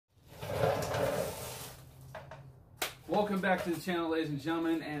Welcome back to the channel, ladies and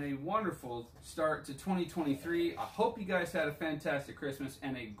gentlemen, and a wonderful start to 2023. I hope you guys had a fantastic Christmas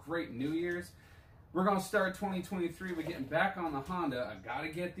and a great New Year's. We're going to start 2023 with getting back on the Honda. I've got to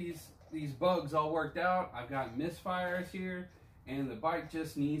get these bugs all worked out. I've got misfires here, and the bike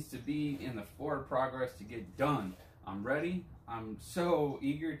just needs to be in the forward progress to get done. I'm ready. I'm so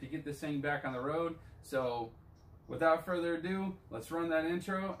eager to get this thing back on the road. So without further ado, let's run that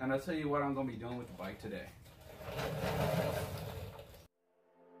intro, and I'll tell you what I'm going to be doing with the bike today.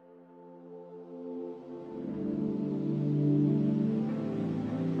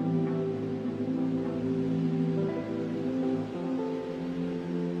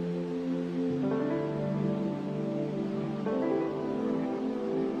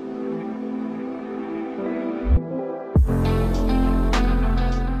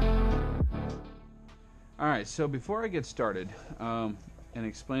 Alright, so before I get started and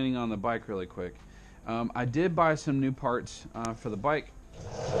explaining on the bike really quick, I did buy some new parts for the bike,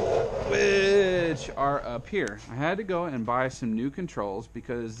 which are up here. I had to go and buy some new controls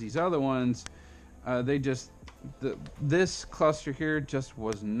because these other ones, this cluster here just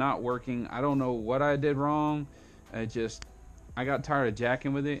was not working. I don't know what I did wrong. I got tired of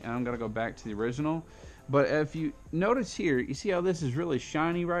jacking with it, and I'm gonna go back to the original. But if you notice here, you see how this is really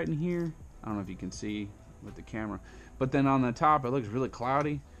shiny right in here? I don't know if you can see with the camera, but then on the top it looks really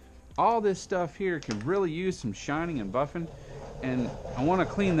cloudy. All this stuff here can really use some shining and buffing, and I want to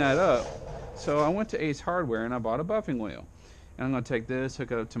clean that up. So I went to Ace Hardware and I bought a buffing wheel, and I'm going to take this,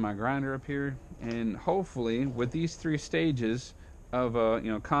 hook it up to my grinder up here, and hopefully with these 3 stages of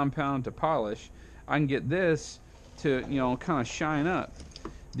compound to polish, I can get this to kind of shine up.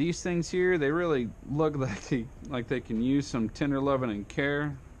 These things here, they really look like they can use some tender loving and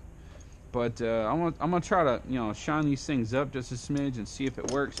care. But I'm gonna try to shine these things up just a smidge and see if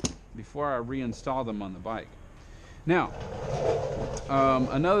it works before I reinstall them on the bike. Now,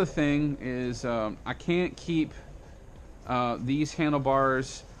 another thing is I can't keep these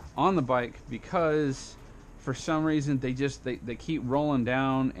handlebars on the bike because for some reason they keep rolling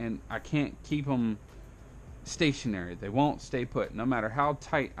down, and I can't keep them stationary. They won't stay put no matter how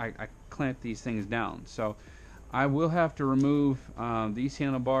tight I clamp these things down. So I will have to remove these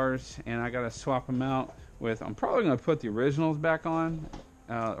handlebars, and I got to swap them out with, I'm probably going to put the originals back on,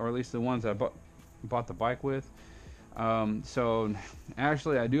 or at least the ones I bought the bike with. So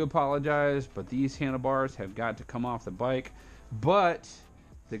actually I do apologize, but these handlebars have got to come off the bike. But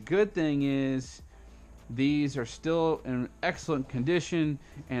the good thing is these are still in excellent condition,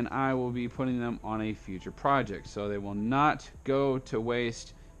 and I will be putting them on a future project, so they will not go to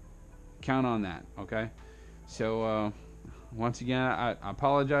waste. Count on that, okay? So once again, I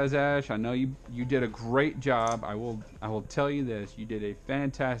apologize, Ash. I know you did a great job. I will tell you this: you did a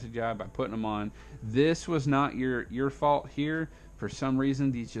fantastic job by putting them on. This was not your fault here. For some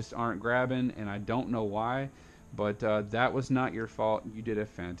reason, these just aren't grabbing, and I don't know why. But that was not your fault. You did a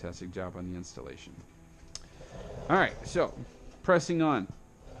fantastic job on the installation. All right, so pressing on.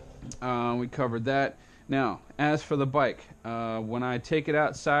 We covered that. Now, as for the bike, when I take it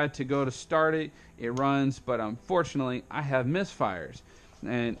outside to go to start it, it runs, but unfortunately, I have misfires.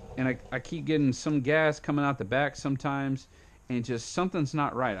 And I keep getting some gas coming out the back sometimes, and just something's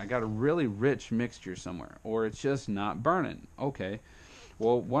not right. I got a really rich mixture somewhere, or it's just not burning. Okay,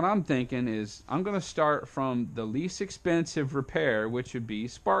 well, what I'm thinking is I'm going to start from the least expensive repair, which would be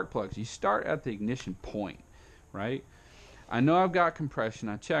spark plugs. You start at the ignition point, right? I know I've got compression.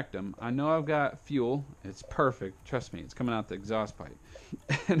 I checked them. I know I've got fuel. It's perfect. Trust me, it's coming out the exhaust pipe.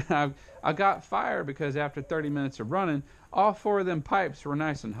 And I've got fire because after 30 minutes of running, all 4 of them pipes were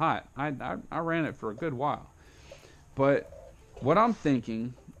nice and hot. I ran it for a good while. But what I'm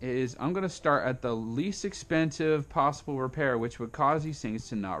thinking is I'm going to start at the least expensive possible repair, which would cause these things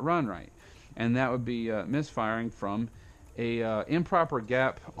to not run right. And that would be misfiring from a improper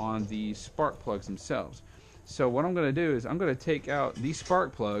gap on the spark plugs themselves. So what I'm going to do is I'm going to take out these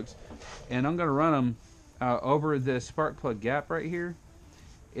spark plugs, and I'm going to run them over the spark plug gap right here,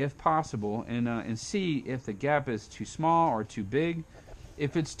 if possible, and see if the gap is too small or too big.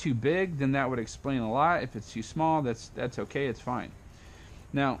 If it's too big, then that would explain a lot. If it's too small, that's okay. It's fine.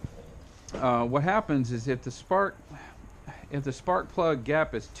 Now, what happens is if the spark plug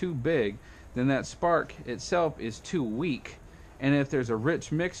gap is too big, then that spark itself is too weak. And if there's a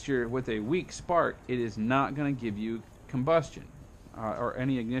rich mixture with a weak spark, it is not going to give you combustion or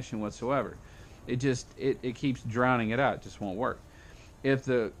any ignition whatsoever. It keeps drowning it out. It just won't work. If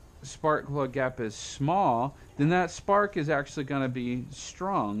the spark plug gap is small, then that spark is actually going to be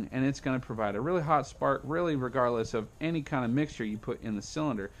strong, and it's going to provide a really hot spark, really regardless of any kind of mixture you put in the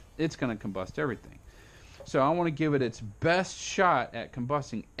cylinder. It's going to combust everything. So I want to give it its best shot at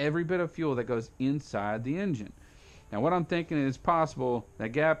combusting every bit of fuel that goes inside the engine. Now what I'm thinking is possible that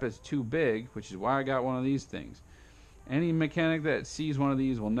gap is too big, which is why I got one of these things. Any mechanic that sees one of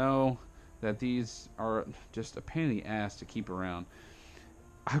these will know that these are just a pain in the ass to keep around.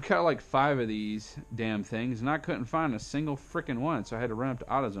 I've got like 5 of these damn things, and I couldn't find a single freaking one, so I had to run up to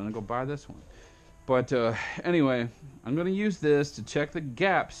AutoZone and go buy this one. But anyway, I'm going to use this to check the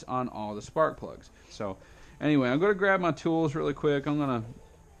gaps on all the spark plugs. So anyway, I'm going to grab my tools really quick. I'm going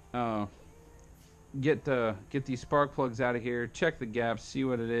to get these spark plugs out of here, check the gaps, see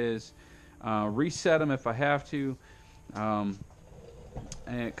what it is, reset them if I have to.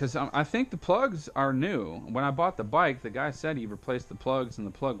 Because I think the plugs are new. When I bought the bike, the guy said he replaced the plugs and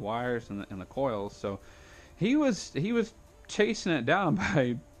the plug wires and the coils. So he was chasing it down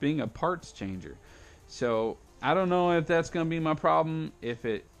by being a parts changer. So I don't know if that's going to be my problem. If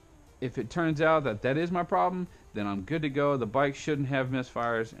it turns out that is my problem, then I'm good to go. The bike shouldn't have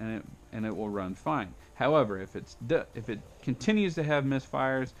misfires, and it will run fine. However, if it continues to have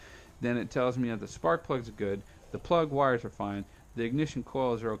misfires, then it tells me that the spark plugs are good, the plug wires are fine, the ignition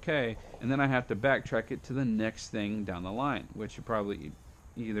coils are okay, and then I have to backtrack it to the next thing down the line, which would probably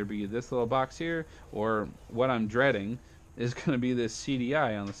either be this little box here, or what I'm dreading is going to be this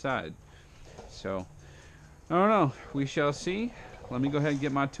CDI on the side. So I don't know, we shall see. Let me go ahead and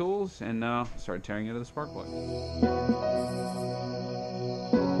get my tools and start tearing into the spark plug.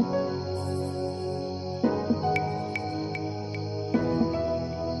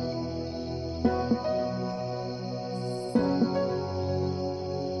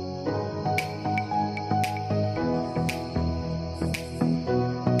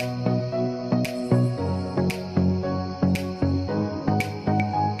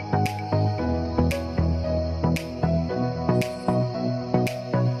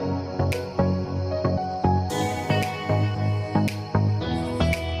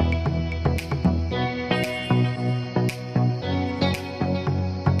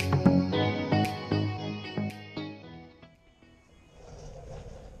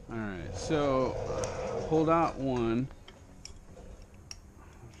 So, pulled out one,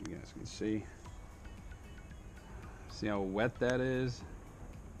 if you guys can see how wet that is.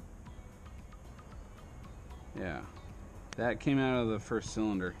 Yeah, that came out of the first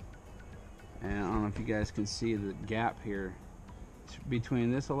cylinder, and I don't know if you guys can see the gap here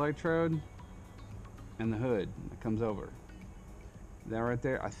between this electrode and the hood that comes over. That right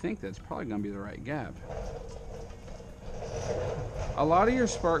there, I think that's probably going to be the right gap. A lot of your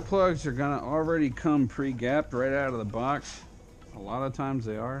spark plugs are going to already come pre-gapped right out of the box. A lot of times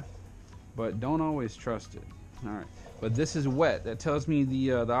they are, but don't always trust it. All right, but this is wet. That tells me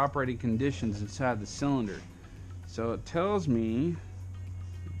the operating conditions inside the cylinder. So it tells me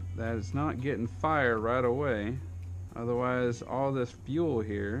that it's not getting fire right away. Otherwise, all this fuel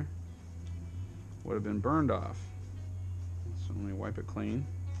here would have been burned off. So let me wipe it clean.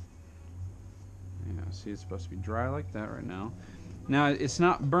 Yeah, see, it's supposed to be dry like that right now. Now it's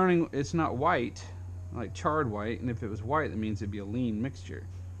not burning, it's not white, like charred white, and if it was white, that means it'd be a lean mixture.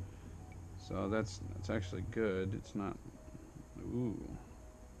 So that's actually good. It's not, ooh.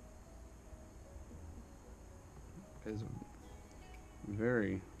 It's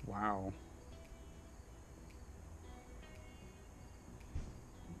very, wow.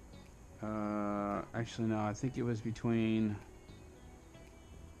 Actually no, I think it was between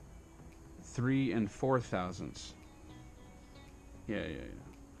 3 and 4 thousandths. Yeah.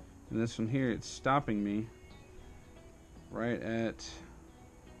 And this one here, it's stopping me right at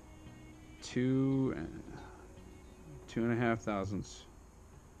 2.5 thousandths.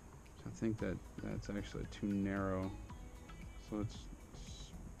 So I think that's actually too narrow. So let's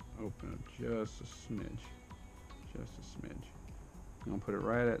open it just a smidge. I'm gonna put it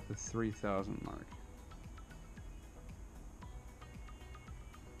right at the 3,000 mark.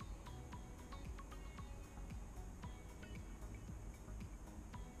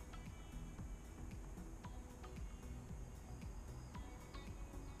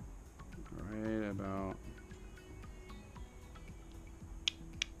 Right about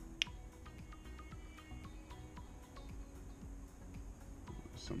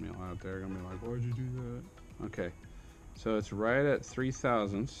some of y'all out there are gonna be like, why'd you do that? Okay. So it's right at 3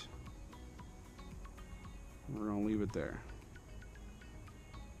 thousandths. We're gonna leave it there.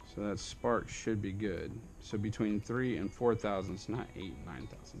 So that spark should be good. So between 3 and 4 thousandths, not 8 and 9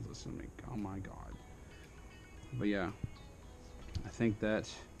 thousandths. Listen to me. Oh my God. But yeah, I think that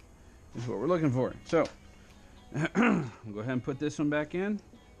is what we're looking for. So I'll go ahead and put this one back in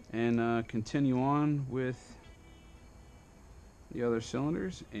and continue on with the other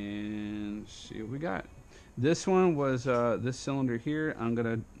cylinders and see what we got. This one was this cylinder here. I'm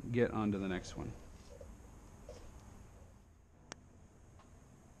gonna get onto the next one.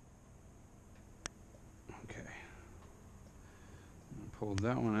 Okay, pulled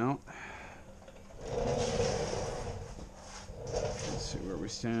that one out. Let's see where we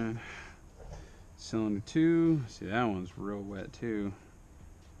stand. Cylinder 2. See, that one's real wet too.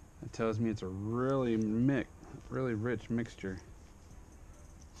 That tells me it's a really rich mixture.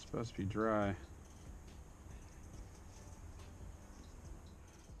 It's supposed to be dry.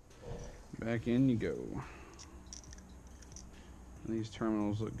 Back in you go. And these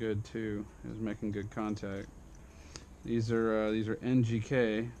terminals look good too. It was making good contact. These are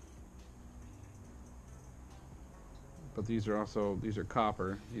NGK, but these are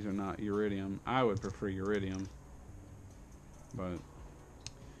copper. These are not iridium. I would prefer iridium, but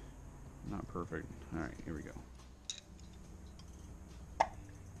not perfect. All right, here we go.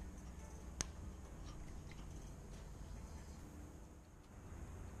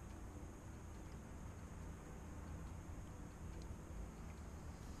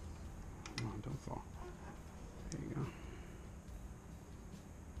 Don't fall. There you go.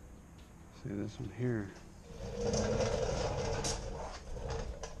 See this one here.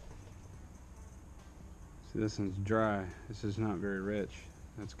 See, this one's dry. This is not very rich.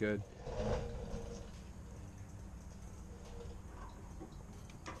 That's good.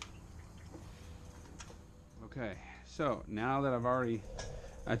 Okay, so now that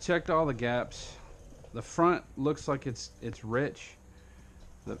I checked all the gaps. The front looks like it's rich.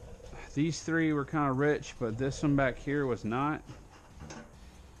 These three were kind of rich, but this one back here was not,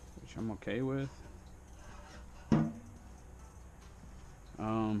 which I'm okay with.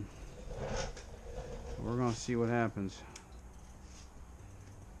 We're gonna see what happens.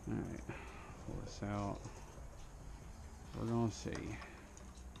 All right, pull this out. We're gonna see.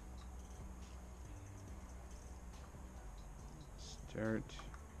 Start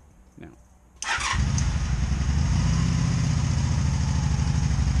now.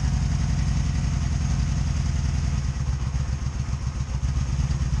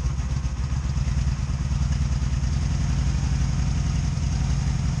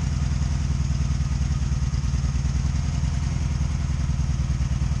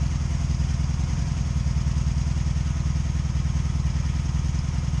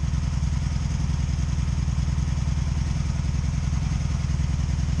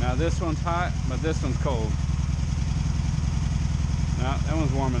 Now this one's hot, but this one's cold. Now that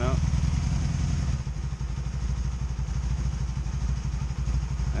one's warming up.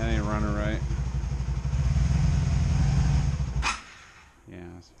 That ain't running right.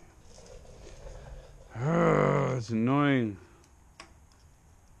 Yeah. Oh, it's annoying.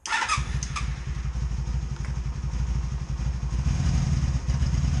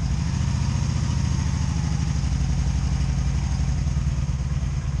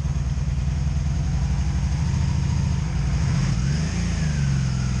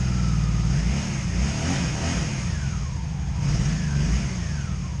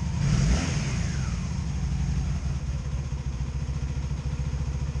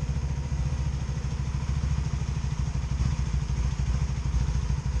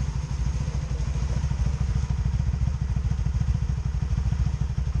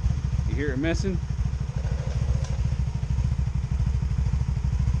 You hear it missing?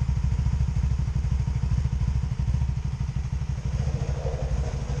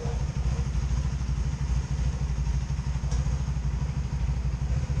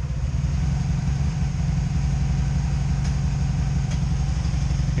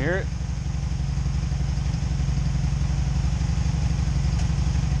 Hear it?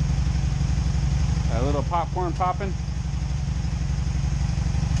 That little popcorn popping?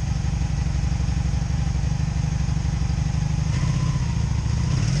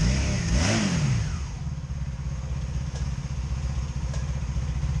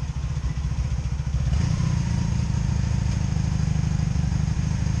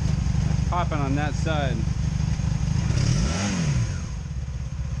 It's popping on that side.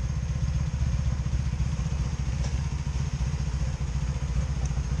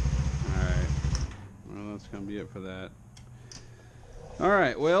 Gonna be it for that. All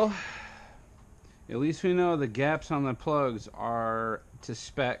right, well, at least we know the gaps on the plugs are to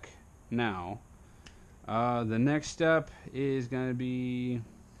spec now. The next step is gonna be,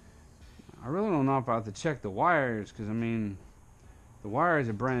 I really don't know if I have to check the wires, because I mean the wires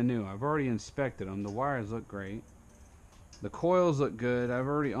are brand new. I've already inspected them. The wires look great. The coils look good. I've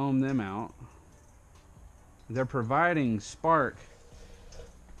already ohmed them out. They're providing spark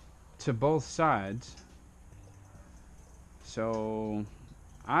to both sides. So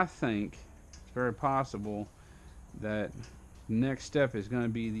I think it's very possible that next step is going to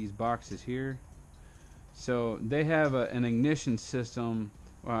be these boxes here. So they have an ignition system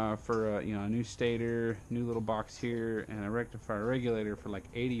for you know, a new stator, new little box here, and a rectifier regulator for like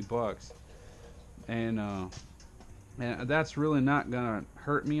 80 bucks. And that's really not gonna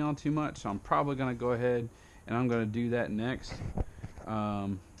hurt me on too much, so I'm probably gonna go ahead and I'm gonna do that next.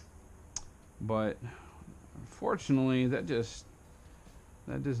 But unfortunately, that does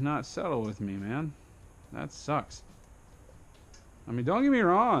not settle with me, man. That sucks. I mean, don't get me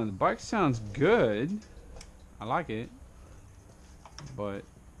wrong, the bike sounds good. I like it, but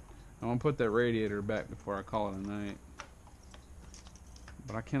I'm gonna put that radiator back before I call it a night.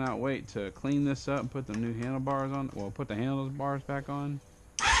 But I cannot wait to clean this up and put the new handlebars on. Well, put the handlebars back on.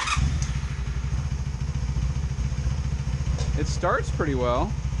 It starts pretty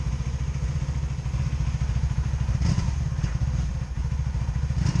well.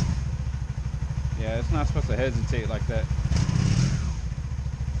 Yeah, it's not supposed to hesitate like that.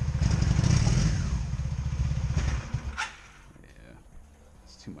 Yeah,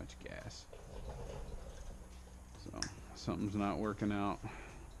 it's too much gas. So something's not working out.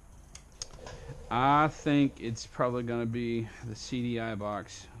 I think it's probably going to be the CDI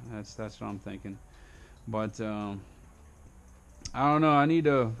box. That's what I'm thinking. But I don't know. I need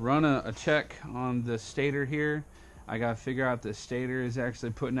to run a check on the stator here. I got to figure out the stator is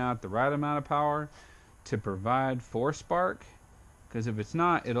actually putting out the right amount of power to provide for spark. Because if it's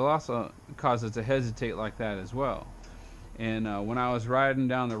not, it'll also cause it to hesitate like that as well. And when I was riding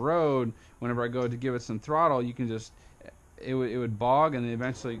down the road, whenever I go to give it some throttle, you can just, it would bog and then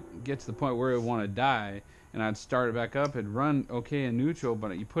eventually get to the point where it would want to die. And I'd start it back up, it'd run okay in neutral,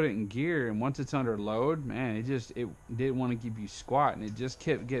 but you put it in gear, and once it's under load, man, it didn't want to keep you squat, and it just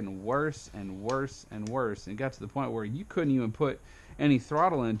kept getting worse and worse and worse. And it got to the point where you couldn't even put any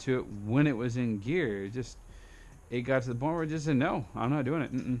throttle into it when it was in gear. It got to the point where it just said, no, I'm not doing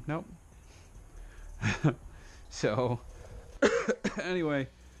it. Nope. So, anyway,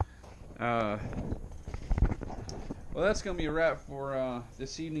 well, that's going to be a wrap for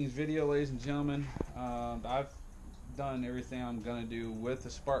this evening's video, ladies and gentlemen. I've done everything I'm going to do with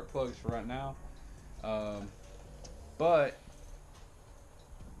the spark plugs for right now. But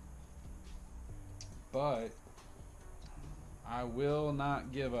I will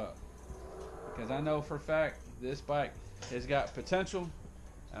not give up. Because I know for a fact this bike has got potential.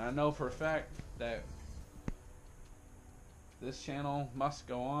 And I know for a fact that this channel must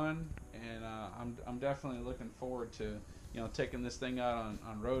go on, and I'm definitely looking forward to, you know, taking this thing out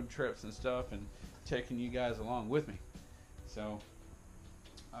on road trips and stuff, and taking you guys along with me. So,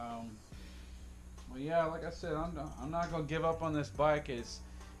 well, yeah, like I said, I'm not gonna give up on this bike. It's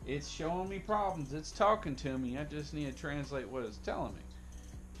showing me problems. It's talking to me. I just need to translate what it's telling me,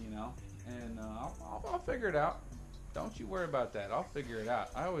 you know. And I'll figure it out. Don't you worry about that. I'll figure it out.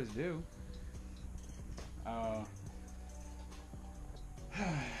 I always do.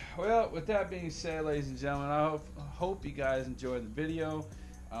 Well, with that being said, ladies and gentlemen, I hope you guys enjoyed the video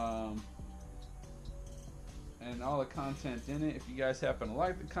and all the content in it. If you guys happen to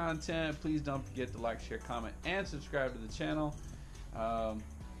like the content, please don't forget to like, share, comment, and subscribe to the channel. And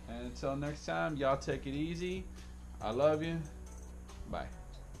until next time, y'all take it easy. I love you. Bye.